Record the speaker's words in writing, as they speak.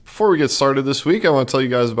Before we get started this week, I want to tell you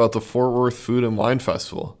guys about the Fort Worth Food and Wine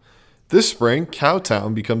Festival. This spring,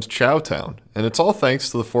 Cowtown becomes Chowtown, and it's all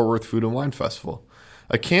thanks to the Fort Worth Food and Wine Festival,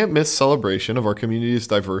 a can't-miss celebration of our community's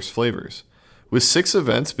diverse flavors. With 6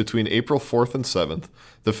 events between April 4th and 7th,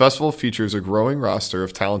 the festival features a growing roster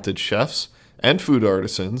of talented chefs and food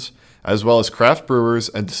artisans, as well as craft brewers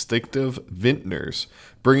and distinctive vintners,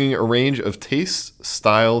 bringing a range of tastes,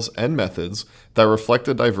 styles, and methods that reflect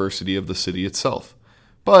the diversity of the city itself.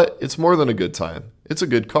 But it's more than a good time. It's a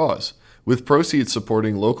good cause, with proceeds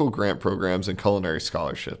supporting local grant programs and culinary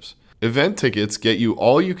scholarships. Event tickets get you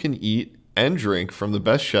all you can eat and drink from the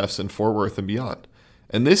best chefs in Fort Worth and beyond.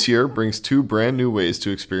 And this year brings 2 brand new ways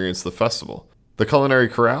to experience the festival. The Culinary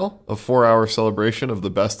Corral, a 4-hour celebration of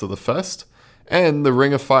the best of the fest, and the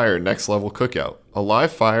Ring of Fire Next Level Cookout, a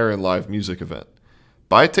live fire and live music event.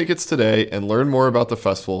 Buy tickets today and learn more about the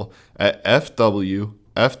festival at fwfwf.com.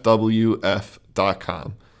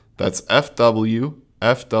 That's fwfwf.com.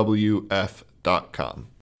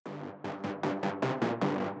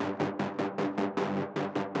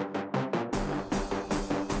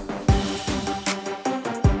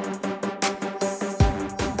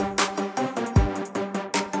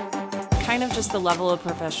 Kind of just the level of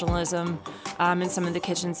professionalism in some of the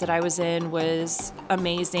kitchens that I was in was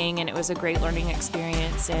amazing, and it was a great learning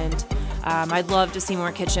experience. And I'd love to see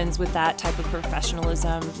more kitchens with that type of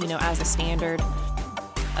professionalism, as a standard.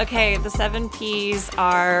 Okay, the 7 P's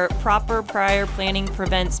are proper prior planning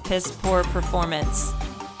prevents piss poor performance.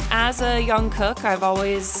 As a young cook, I've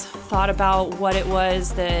always thought about what it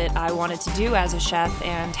was that I wanted to do as a chef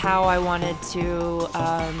and how I wanted to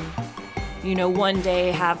one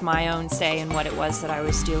day have my own say in what it was that I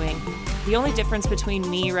was doing. The only difference between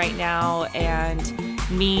me right now and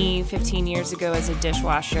me 15 years ago as a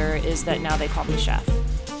dishwasher is that now they call me chef.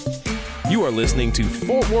 You are listening to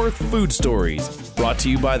Fort Worth Food Stories, brought to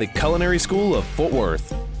you by the Culinary School of Fort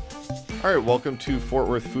Worth. All right, welcome to Fort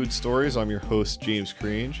Worth Food Stories. I'm your host, James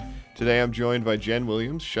Cringe. Today I'm joined by Jen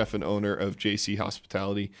Williams, chef and owner of JC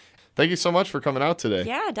Hospitality. Thank you so much for coming out today.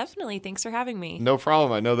 Yeah, definitely. Thanks for having me. No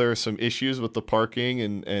problem. I know there are some issues with the parking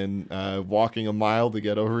and walking a mile to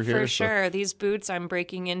get over here. For sure. These boots I'm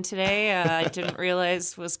breaking in today, I didn't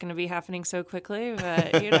realize was going to be happening so quickly,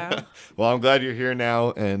 but Well, I'm glad you're here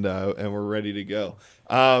now, and we're ready to go.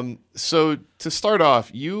 So to start off,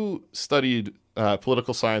 you studied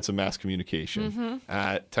political science and mass communication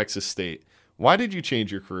at Texas State. Why did you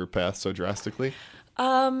change your career path so drastically?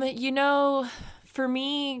 For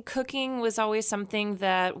me, cooking was always something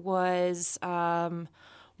that was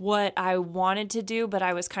what I wanted to do, but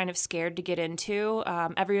I was kind of scared to get into.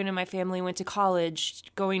 Everyone in my family went to college.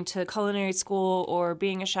 Going to culinary school or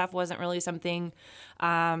being a chef wasn't really something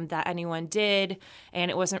that anyone did,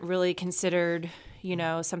 and it wasn't really considered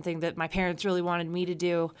something that my parents really wanted me to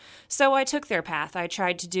do. So I took their path. I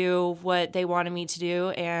tried to do what they wanted me to do,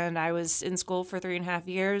 and I was in school for 3.5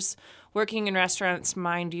 years, working in restaurants,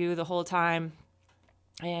 mind you, the whole time.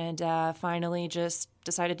 And finally just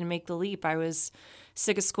decided to make the leap. I was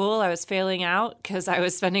sick of school. I was failing out because I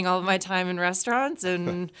was spending all of my time in restaurants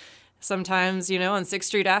and sometimes, on 6th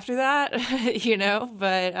Street after that,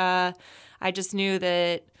 But I just knew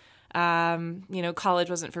that, college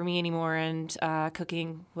wasn't for me anymore, and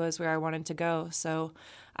cooking was where I wanted to go. So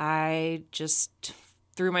I just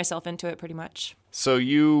threw myself into it pretty much. So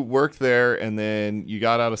you worked there, and then you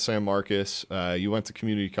got out of San Marcos. You went to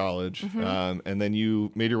community college, and then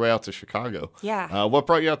you made your way out to Chicago. Yeah. What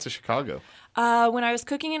brought you out to Chicago? When I was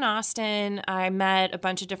cooking in Austin, I met a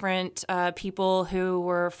bunch of different people who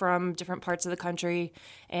were from different parts of the country,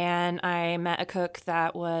 and I met a cook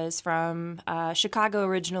that was from Chicago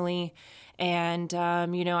originally. And,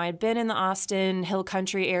 I'd been in the Austin Hill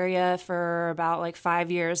Country area for about 5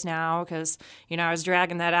 years now because, I was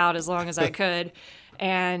dragging that out as long as I could.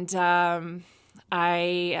 And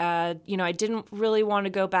I didn't really want to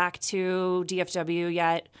go back to DFW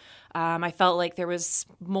yet. I felt like there was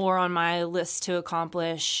more on my list to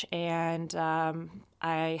accomplish. And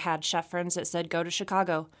I had chef friends that said, go to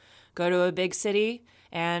Chicago, go to a big city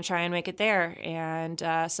and try and make it there. And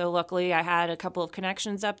so luckily I had a couple of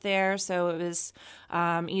connections up there, so it was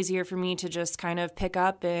easier for me to just kind of pick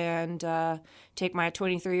up and take my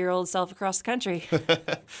 23-year-old self across the country.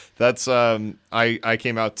 That's I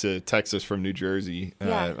came out to Texas from New Jersey.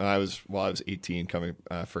 Yeah. And I was 18 coming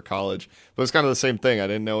for college. But it's kind of the same thing. I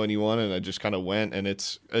didn't know anyone, and I just kind of went, and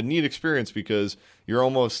it's a neat experience because you're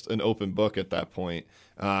almost an open book at that point.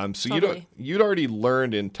 So Totally. you'd already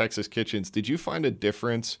learned in Texas kitchens. Did you find a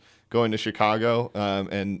difference going to Chicago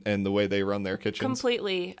and the way they run their kitchens?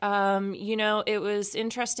 Completely. It was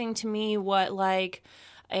interesting to me what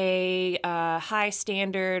a high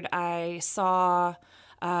standard I saw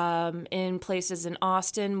in places in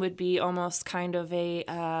Austin would be almost kind of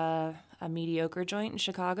a mediocre joint in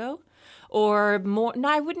Chicago. Or more, no,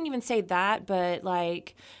 I wouldn't even say that, but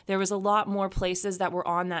like there was a lot more places that were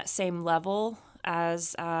on that same level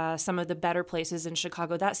as some of the better places in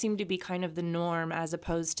Chicago. That seemed to be kind of the norm as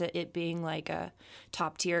opposed to it being like a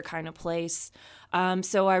top tier kind of place.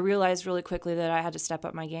 So I realized really quickly that I had to step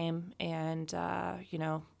up my game and,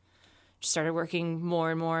 just started working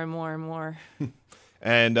more and more and more and more.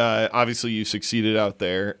 And obviously you succeeded out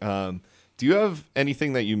there. Do you have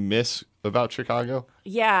anything that you miss about Chicago?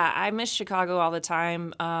 Yeah, I miss Chicago all the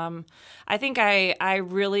time. I think I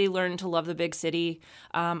really learned to love the big city.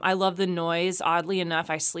 I love the noise. Oddly enough,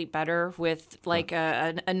 I sleep better with like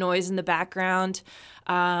a noise in the background.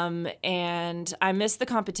 And I miss the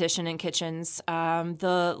competition in kitchens.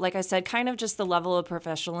 Like I said, kind of just the level of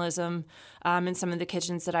professionalism in some of the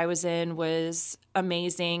kitchens that I was in was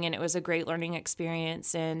amazing, and it was a great learning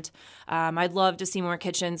experience. And I'd love to see more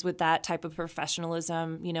kitchens with that type of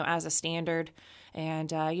professionalism, as a standard. And,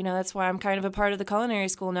 that's why I'm kind of a part of the culinary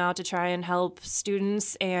school now, to try and help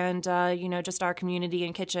students and, just our community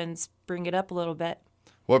and kitchens bring it up a little bit.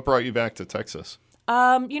 What brought you back to Texas?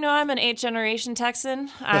 I'm an 8th-generation Texan.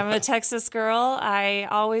 I'm a Texas girl. I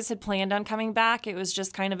always had planned on coming back. It was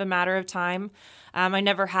just kind of a matter of time. I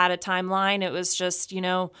never had a timeline. It was just,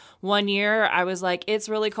 1 year I was like, it's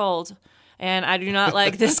really cold, and I do not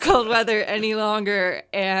like this cold weather any longer.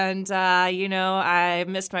 And, I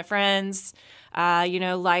missed my friends.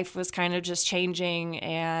 Life was kind of just changing,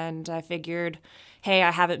 and I figured, hey,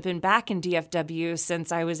 I haven't been back in DFW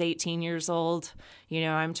since I was 18 years old.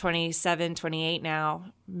 I'm 27, 28 now.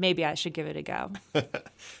 Maybe I should give it a go.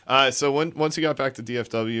 So once you got back to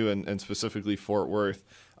DFW and specifically Fort Worth,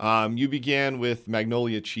 you began with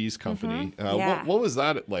Magnolia Cheese Company. Mm-hmm. Yeah. What was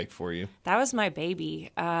that like for you? That was my baby.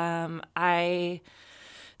 That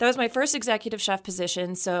was my first executive chef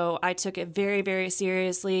position, so I took it very, very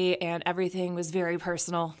seriously, and everything was very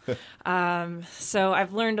personal. So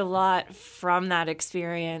I've learned a lot from that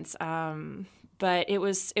experience, but it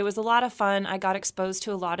was a lot of fun. I got exposed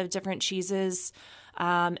to a lot of different cheeses,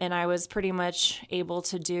 and I was pretty much able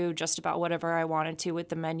to do just about whatever I wanted to with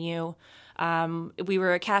the menu. We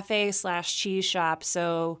were a cafe/cheese shop,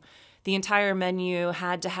 so the entire menu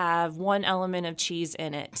had to have one element of cheese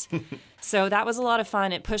in it. So that was a lot of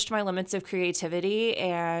fun. It pushed my limits of creativity,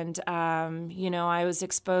 and, I was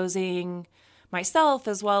exposing myself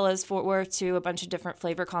as well as Fort Worth to a bunch of different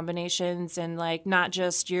flavor combinations, and like not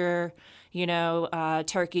just your,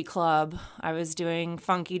 turkey club. I was doing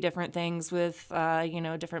funky different things with,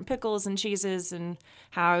 different pickles and cheeses, and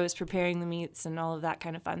how I was preparing the meats and all of that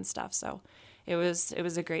kind of fun stuff. So it was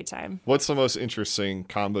a great time. What's the most interesting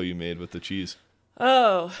combo you made with the cheese?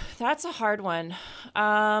 Oh, that's a hard one.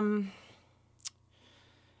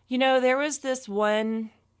 There was this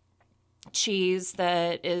one cheese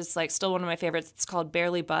that is like still one of my favorites. It's called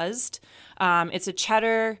Barely Buzzed. It's a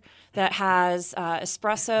cheddar that has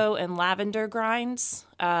espresso and lavender grinds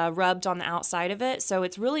rubbed on the outside of it. So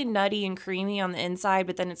it's really nutty and creamy on the inside,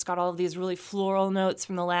 but then it's got all of these really floral notes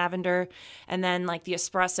from the lavender. And then like the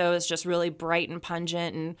espresso is just really bright and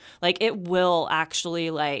pungent, and like it will actually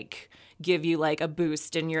like give you like a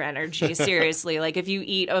boost in your energy. Seriously, like if you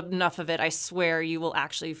eat enough of it, I swear you will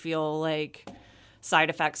actually feel like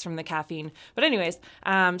side effects from the caffeine. But anyways,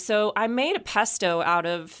 so I made a pesto out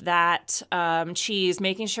of that cheese,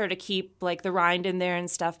 making sure to keep like the rind in there and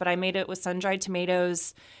stuff. But I made it with sun-dried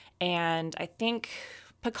tomatoes and I think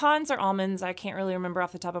pecans or almonds. I can't really remember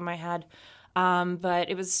off the top of my head. But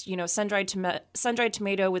it was, sun-dried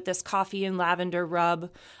tomato with this coffee and lavender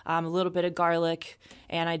rub, a little bit of garlic,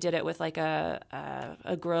 and I did it with like a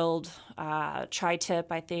grilled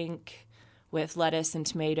tri-tip, I think, with lettuce and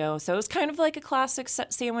tomato. So it was kind of like a classic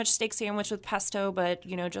steak sandwich with pesto, but,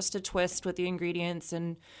 just a twist with the ingredients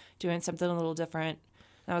and doing something a little different.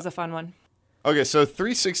 That was a fun one. Okay, so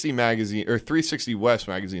 360 West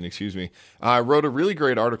magazine, wrote a really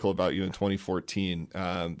great article about you in 2014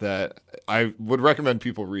 that I would recommend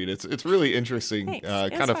people read. It's really interesting,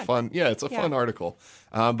 kind of fun. Yeah, it's a fun article.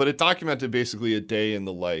 But it documented basically a day in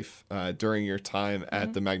the life during your time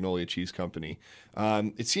at the Magnolia Cheese Company.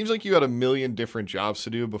 It seems like you had a million different jobs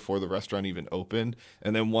to do before the restaurant even opened.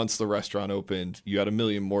 And then once the restaurant opened, you had a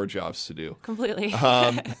million more jobs to do. Completely.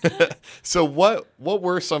 So what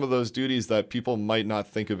were some of those duties that people might not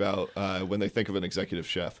think about when they think of an executive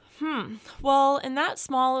chef? Well, in that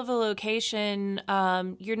small of a location,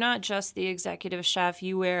 you're not just the executive chef.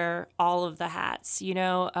 You wear all of the hats.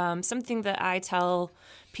 Something that I tell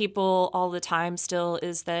people all the time still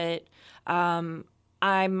is that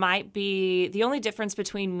I might be the only difference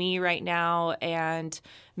between me right now and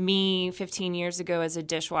me 15 years ago as a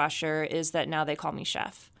dishwasher is that now they call me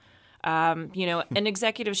chef. An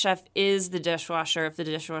executive chef is the dishwasher if the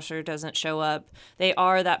dishwasher doesn't show up. They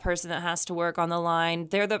are that person that has to work on the line.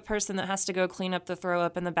 They're the person that has to go clean up the throw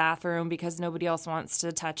up in the bathroom because nobody else wants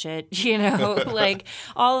to touch it. Like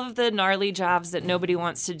all of the gnarly jobs that nobody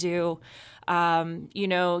wants to do.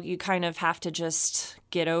 You kind of have to just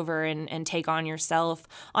get over and take on yourself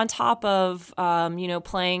on top of,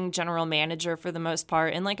 playing general manager for the most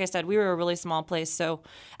part. And like I said, we were a really small place. So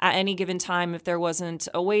at any given time, if there wasn't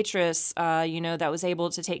a waitress, that was able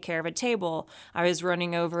to take care of a table, I was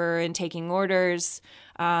running over and taking orders,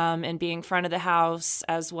 and being front of the house,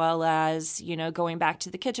 as well as, going back to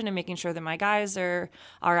the kitchen and making sure that my guys are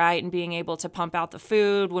all right and being able to pump out the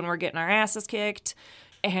food when we're getting our asses kicked.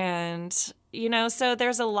 And, so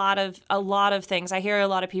there's a lot of things. I hear a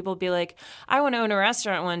lot of people be like, I want to own a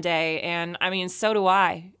restaurant one day. And I mean, so do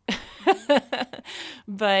I.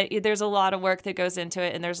 But there's a lot of work that goes into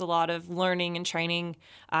it. And there's a lot of learning and training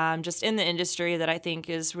just in the industry that I think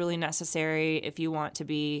is really necessary if you want to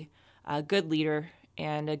be a good leader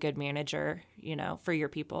and a good manager, for your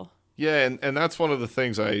people. Yeah, and that's one of the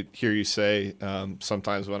things I hear you say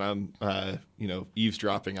sometimes when I'm,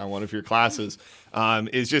 eavesdropping on one of your classes,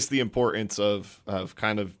 is just the importance of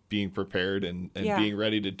kind of being prepared and being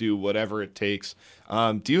ready to do whatever it takes.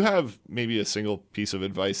 Do you have maybe a single piece of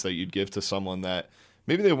advice that you'd give to someone that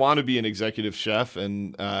maybe they want to be an executive chef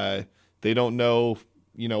and they don't know,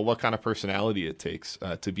 what kind of personality it takes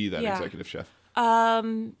to be that executive chef?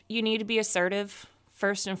 You need to be assertive.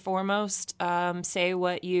 First and foremost, say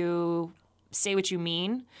what you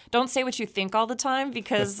mean. Don't say what you think all the time,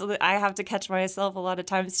 because I have to catch myself a lot of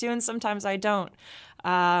times too, and sometimes I don't.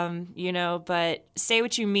 But say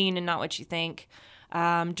what you mean and not what you think.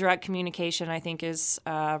 Direct communication, I think, is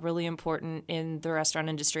really important in the restaurant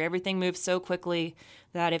industry. Everything moves so quickly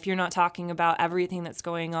that if you're not talking about everything that's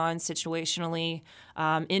going on situationally,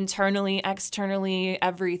 internally, externally,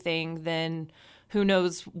 everything, then who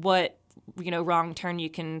knows what wrong turn you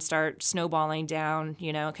can start snowballing down,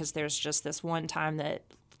 because there's just this one time that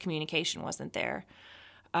communication wasn't there.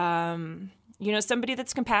 Somebody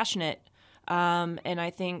that's compassionate. And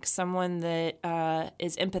I think someone that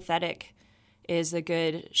is empathetic is a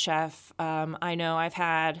good chef. I know I've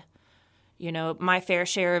had, my fair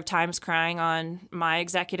share of times crying on my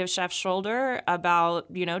executive chef's shoulder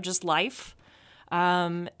about, just life.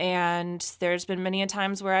 And there's been many a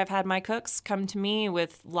times where I've had my cooks come to me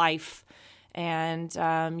with life. And,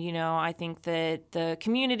 I think that the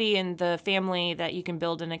community and the family that you can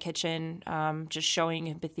build in a kitchen, just showing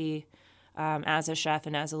empathy as a chef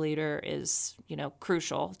and as a leader is,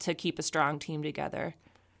 crucial to keep a strong team together.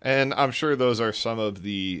 And I'm sure those are some of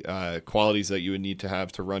the qualities that you would need to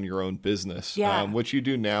have to run your own business, which you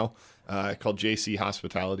do now. Called JC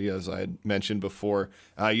Hospitality, as I had mentioned before.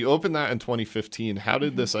 You opened that in 2015. How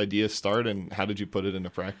did this idea start, and how did you put it into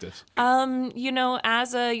practice?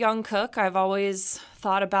 As a young cook, I've always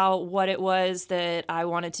thought about what it was that I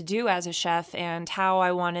wanted to do as a chef and how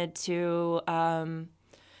I wanted to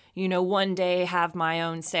one day have my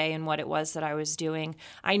own say in what it was that I was doing.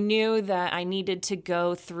 I knew that I needed to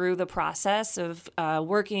go through the process of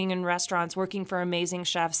working in restaurants, working for amazing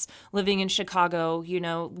chefs, living in Chicago,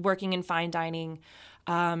 working in fine dining,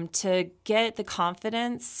 to get the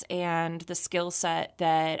confidence and the skill set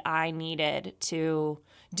that I needed to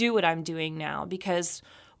do what I'm doing now. Because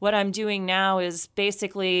what I'm doing now is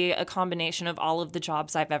basically a combination of all of the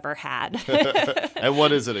jobs I've ever had. And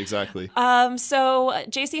what is it exactly? So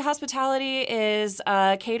JC Hospitality is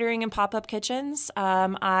catering and pop-up kitchens.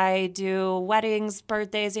 I do weddings,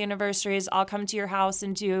 birthdays, anniversaries. I'll come to your house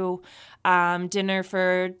and do dinner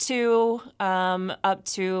for 2 up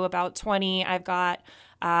to about 20. I've got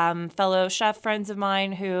fellow chef friends of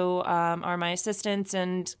mine who are my assistants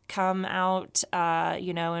and come out,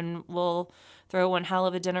 and we'll throw one hell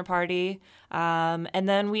of a dinner party. And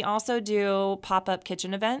then we also do pop-up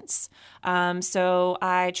kitchen events. So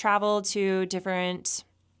I travel to different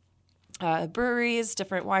breweries,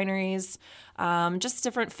 different wineries, just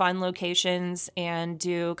different fun locations, and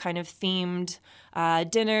do kind of themed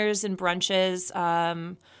dinners and brunches.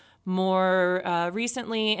 More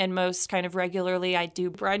recently and most kind of regularly, I do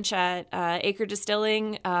brunch at Acre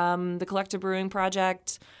Distilling, the Collective Brewing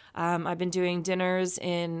Project. I've been doing dinners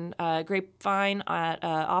in Grapevine at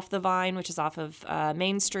Off the Vine, which is off of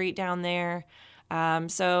Main Street down there.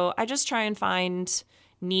 So I just try and find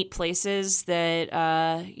neat places that,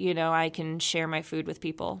 I can share my food with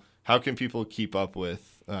people. How can people keep up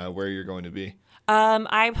with where you're going to be?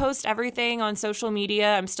 I post everything on social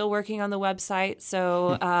media. I'm still working on the website,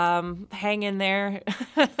 so hang in there.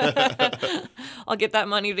 I'll get that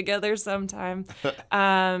money together sometime.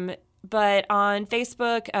 But on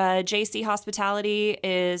Facebook, JC Hospitality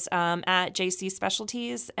is at JC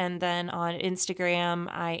Specialties. And then on Instagram,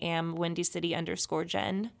 I am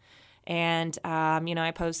WindyCity_Jen. And,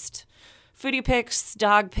 I post foodie pics,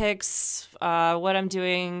 dog pics, what I'm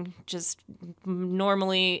doing just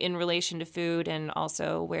normally in relation to food, and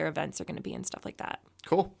also where events are going to be and stuff like that.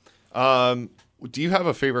 Cool. Do you have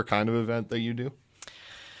a favorite kind of event that you do?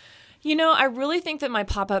 I really think that my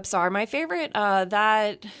pop-ups are my favorite.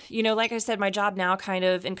 Like I said, my job now kind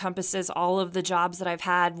of encompasses all of the jobs that I've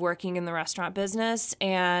had working in the restaurant business.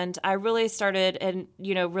 And I really started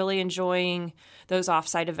really enjoying those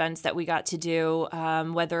offsite events that we got to do,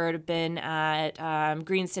 whether it had been at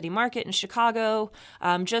Green City Market in Chicago,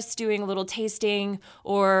 just doing a little tasting,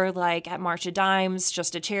 or like at March of Dimes,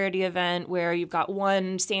 just a charity event where you've got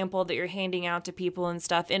one sample that you're handing out to people and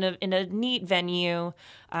stuff in a neat venue.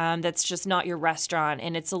 That's just not your restaurant,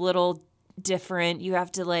 and it's a little different. You have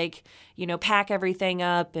to pack everything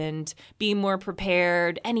up and be more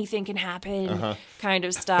prepared. Anything can happen, kind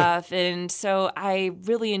of stuff. And so I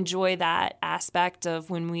really enjoy that aspect of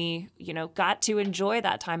when we, got to enjoy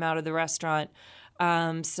that time out of the restaurant.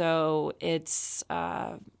 So it's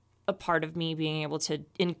a part of me being able to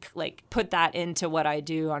put that into what I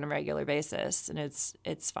do on a regular basis, and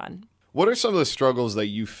it's fun. What are some of the struggles that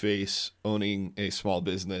you face owning a small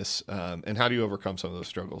business, and how do you overcome some of those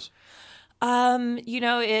struggles?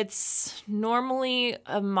 It's normally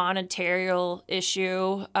a monetary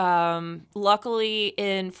issue. Luckily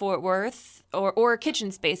in Fort Worth, or a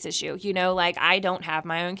kitchen space issue, I don't have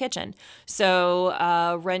my own kitchen.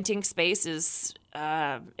 So renting space is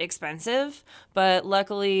expensive, but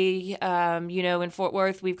luckily, in Fort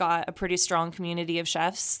Worth, we've got a pretty strong community of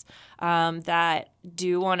chefs that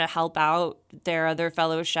do want to help out their other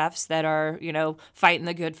fellow chefs that are, fighting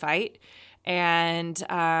the good fight. And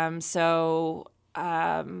I've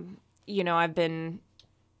been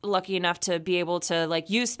lucky enough to be able to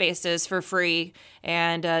use spaces for free,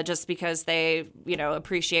 and just because they,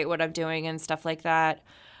 appreciate what I'm doing and stuff like that.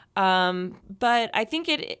 But I think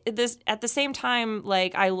at the same time,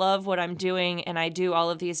 I love what I'm doing and I do all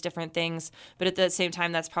of these different things, but at the same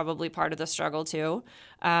time, that's probably part of the struggle too,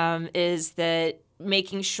 is that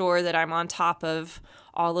making sure that I'm on top of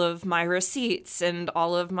all of my receipts and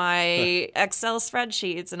all of my Excel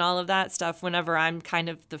spreadsheets and all of that stuff whenever I'm kind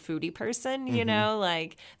of the foodie person,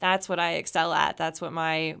 that's what I excel at. That's what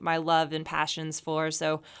my love and passion's for.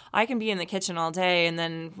 So I can be in the kitchen all day, and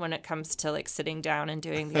then when it comes to sitting down and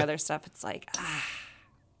doing the other stuff, it's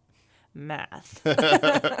math.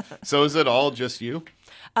 So is it all just you?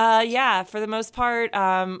 Yeah, for the most part,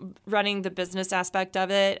 running the business aspect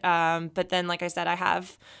of it. But then, like I said, I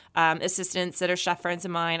have assistants that are chef friends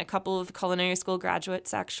of mine, a couple of culinary school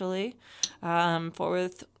graduates, actually, Fort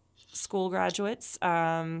Worth school graduates,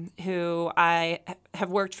 who I have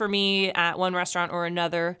worked for me at one restaurant or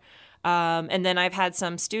another. And then I've had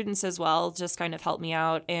some students as well just kind of help me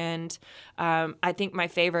out. And I think my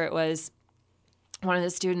favorite was one of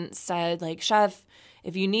the students said, Chef,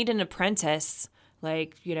 if you need an apprentice,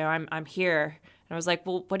 I'm here. And I was like,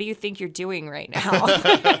 well, what do you think you're doing right now?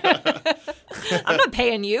 I'm not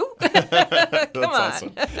paying you. Come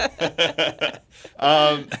on.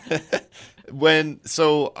 Awesome.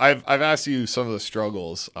 I've asked you some of the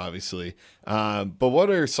struggles, obviously, but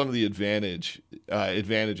what are some of the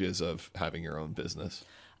advantages of having your own business?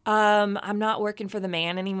 I'm not working for the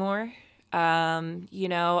man anymore.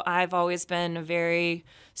 I've always been a very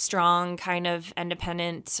strong kind of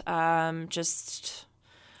independent,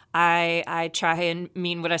 I try and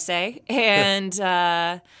mean what I say and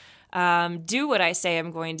do what I say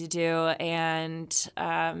I'm going to do. And,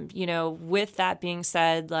 with that being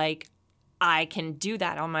said, I can do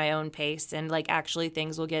that on my own pace, and actually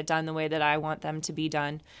things will get done the way that I want them to be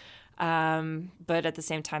done. But at the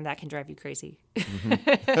same time, that can drive you crazy.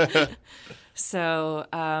 Mm-hmm. So,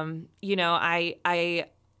 I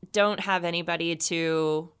don't have anybody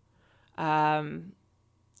to try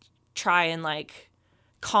and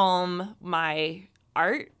calm my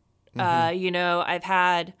art. Mm-hmm. I've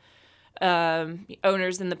had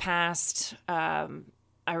owners in the past. I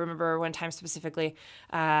remember one time specifically,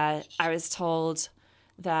 I was told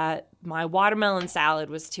that my watermelon salad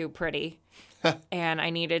was too pretty. And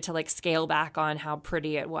I needed to scale back on how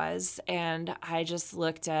pretty it was. And I just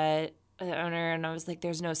looked at the owner and I was like,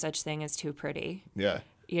 there's no such thing as too pretty. Yeah.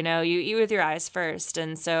 You eat with your eyes first.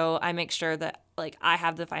 And so I make sure that I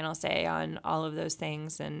have the final say on all of those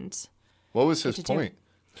things. And what was his point?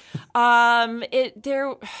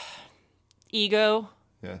 Their ego,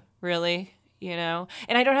 Yeah. really, and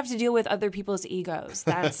I don't have to deal with other people's egos.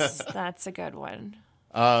 That's a good one.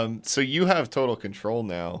 So you have total control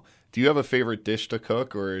now. Do you have a favorite dish to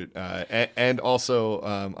cook, or and also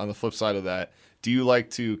on the flip side of that, do you like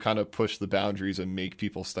to kind of push the boundaries and make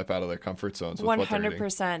people step out of their comfort zones with what they're eating?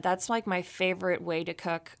 100%. That's like my favorite way to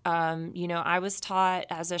cook. I was taught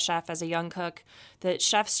as a chef, as a young cook, that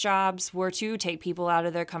chefs' jobs were to take people out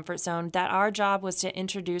of their comfort zone, that our job was to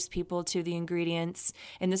introduce people to the ingredients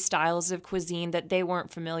and the styles of cuisine that they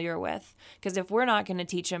weren't familiar with. Because if we're not going to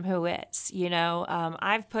teach them, who is?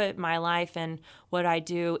 I've put my life and what I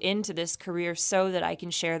do into this career so that I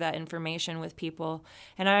can share that information with people.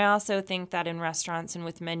 And I also think that in restaurants and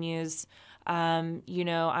with menus,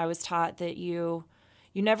 I was taught that you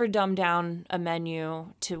never dumb down a menu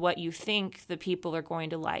to what you think the people are going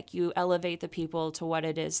to like. You elevate the people to what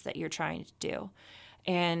it is that you're trying to do.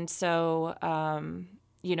 And so,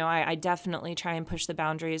 I definitely try and push the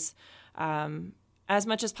boundaries as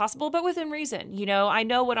much as possible, but within reason. I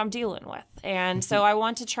know what I'm dealing with. And so I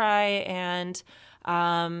want to try and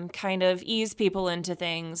kind of ease people into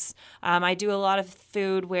things. I do a lot of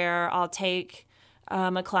food where I'll take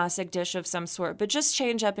a classic dish of some sort, but just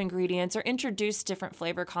change up ingredients or introduce different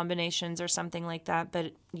flavor combinations or something like that.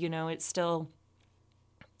 But, it's still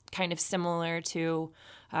kind of similar to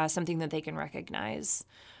something that they can recognize.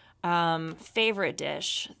 Favorite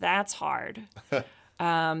dish, that's hard.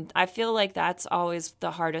 I feel like that's always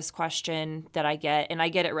the hardest question that I get, and I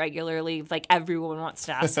get it regularly. Like everyone wants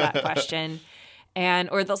to ask that question.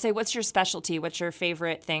 Or they'll say, what's your specialty? What's your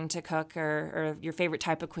favorite thing to cook or your favorite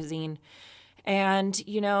type of cuisine? And,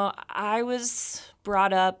 I was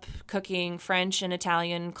brought up cooking French and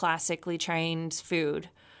Italian classically trained food.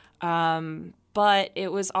 But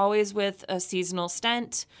it was always with a seasonal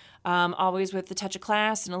scent, always with a touch of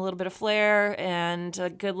class and a little bit of flair and a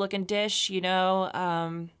good looking dish,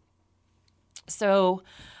 So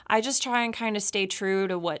I just try and kind of stay true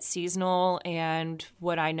to what's seasonal and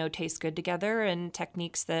what I know tastes good together and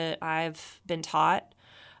techniques that I've been taught.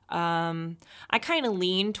 I kind of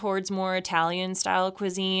lean towards more Italian style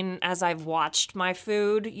cuisine as I've watched my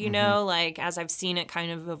food, like as I've seen it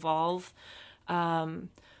kind of evolve.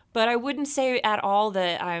 But I wouldn't say at all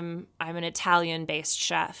that I'm an Italian-based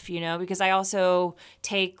chef, because I also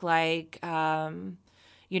take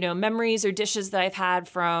memories or dishes that I've had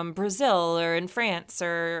from Brazil or in France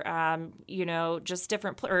or, just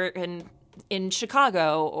different in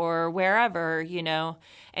Chicago or wherever,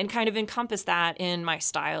 and kind of encompass that in my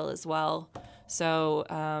style as well. So,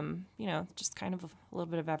 just kind of a little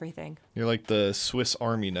bit of everything. You're like the Swiss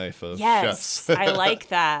Army knife of chefs. Yes, I like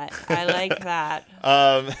that.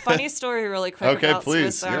 Funny story really quick about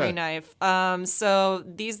please. Swiss Army knife. So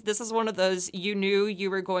this is one of those you knew you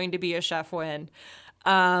were going to be a chef when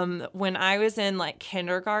I was in like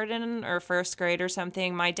kindergarten or first grade or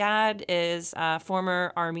something. My dad is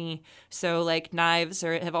former Army, so like knives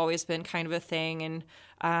have always been kind of a thing, and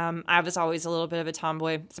I was always a little bit of a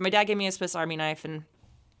tomboy. So my dad gave me a Swiss Army knife, and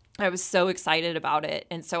I was so excited about it,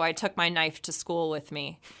 and so I took my knife to school with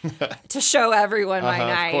me to show everyone my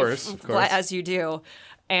knife, of course. as you do.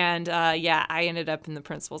 And I ended up in the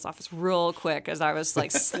principal's office real quick as I was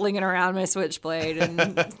like slinging around my switchblade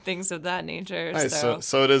and things of that nature. Nice.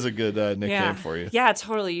 So it is a good nickname for you. Yeah,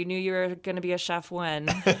 totally. You knew you were going to be a chef when.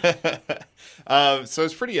 So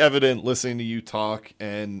it's pretty evident listening to you talk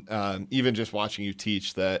and even just watching you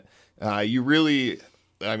teach that you really,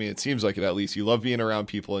 it seems like it at least, you love being around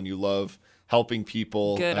people and you love helping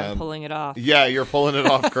people. Good, I'm pulling it off. Yeah, you're pulling it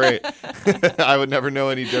off great. I would never know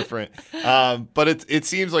any different. But it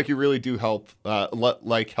seems like you really do help,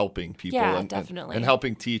 like helping people. Yeah, definitely. And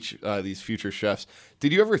helping teach these future chefs.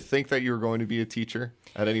 Did you ever think that you were going to be a teacher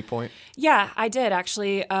at any point? Yeah, I did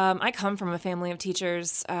actually. I come from a family of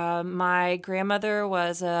teachers. My grandmother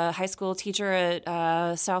was a high school teacher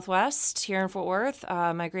at Southwest here in Fort Worth.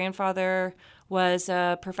 My grandfather was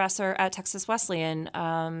a professor at Texas Wesleyan.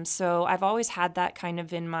 So I've always had that kind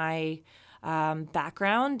of in my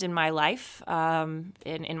background, in my life,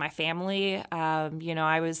 in my family.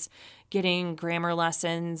 I was getting grammar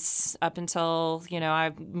lessons up until,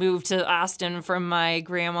 I moved to Austin from my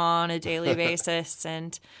grandma on a daily basis,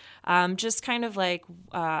 and just kind of like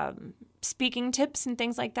speaking tips and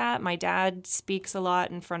things like that. My dad speaks a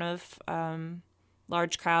lot in front of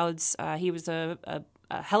large crowds. He was a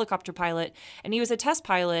helicopter pilot, and he was a test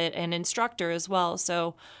pilot and instructor as well.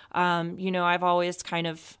 So, I've always kind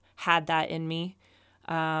of had that in me.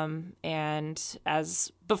 And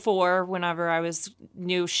as before, whenever I was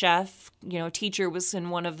new chef, teacher was in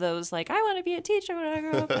one of those, like, I want to be a teacher when I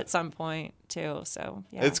grow up at some point too. So,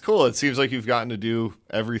 yeah. It's cool. It seems like you've gotten to do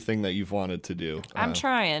everything that you've wanted to do. I'm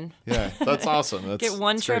trying. Yeah, that's awesome. Get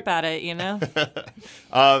one trip great. at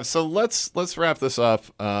it, So let's wrap this up.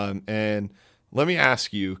 And let me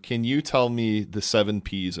ask you, can you tell me the 7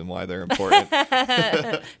 Ps and why they're important?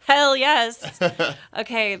 Hell yes.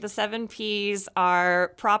 Okay, the 7 Ps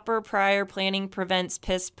are proper prior planning prevents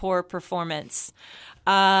piss poor performance.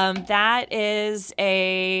 That is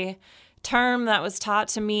a term that was taught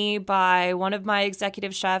to me by one of my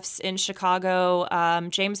executive chefs in Chicago,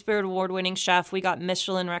 James Beard award-winning chef. We got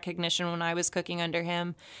Michelin recognition when I was cooking under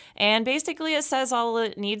him. And basically it says all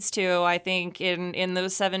it needs to, I think, in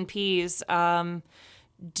those 7 Ps.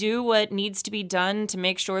 Do what needs to be done to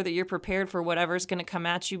make sure that you're prepared for whatever's going to come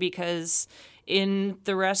at you, because in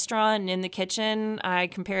the restaurant and in the kitchen, I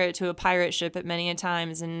compare it to a pirate ship at many a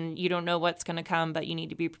times, and you don't know what's going to come, but you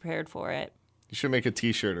need to be prepared for it. You should make a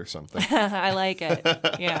T-shirt or something. I like it.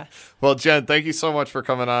 Yeah. Well, Jen, thank you so much for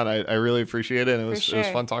coming on. I really appreciate it. And it was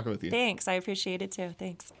fun talking with you. Thanks. I appreciate it too.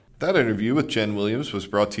 Thanks. That interview with Jen Williams was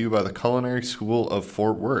brought to you by the Culinary School of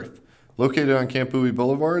Fort Worth. Located on Camp Bowie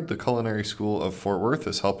Boulevard, the Culinary School of Fort Worth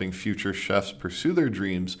is helping future chefs pursue their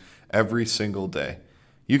dreams every single day.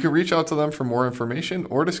 You can reach out to them for more information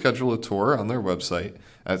or to schedule a tour on their website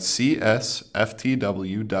at csftw.edu.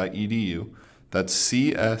 That's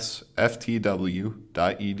csftw.edu.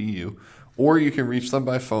 Or you can reach them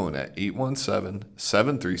by phone at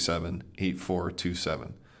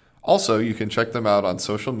 817-737-8427. Also, you can check them out on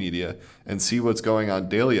social media and see what's going on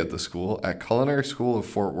daily at the school at Culinary School of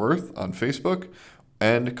Fort Worth on Facebook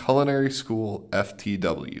and Culinary School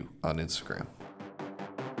FTW on Instagram.